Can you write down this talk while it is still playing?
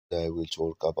I will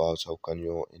talk about how can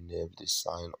you enable this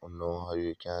sign or know how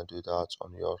you can do that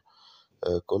on your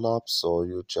CallApp. So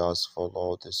you just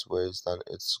follow this ways, then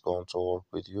it's going to work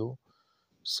with you.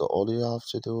 So all you have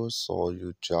to do, so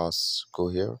you just go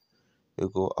here, you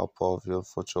go above your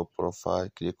photo profile,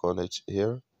 click on it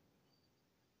here.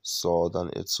 So then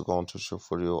it's going to show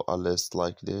for you a list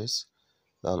like this.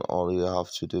 Then all you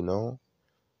have to do now,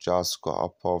 just go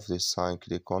above this sign,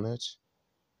 click on it.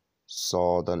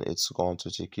 So then it's going to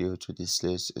take you to this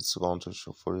list. It's going to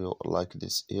show for you like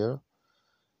this here.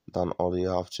 Then all you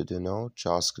have to do now,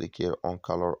 just click here on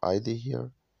color ID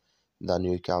here. Then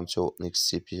you come to next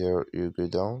step here, you go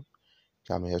down,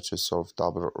 come here to solve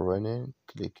double running,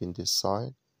 click in this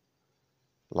side.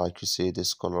 Like you see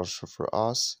this color show for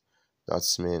us,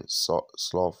 that's means so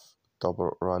slow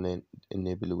double running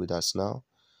enable with us now.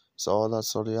 So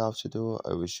that's all you have to do.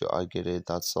 I wish you I get it.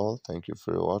 That's all. Thank you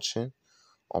for watching.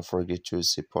 Don't forget to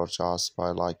support us by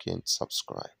liking,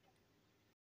 subscribe.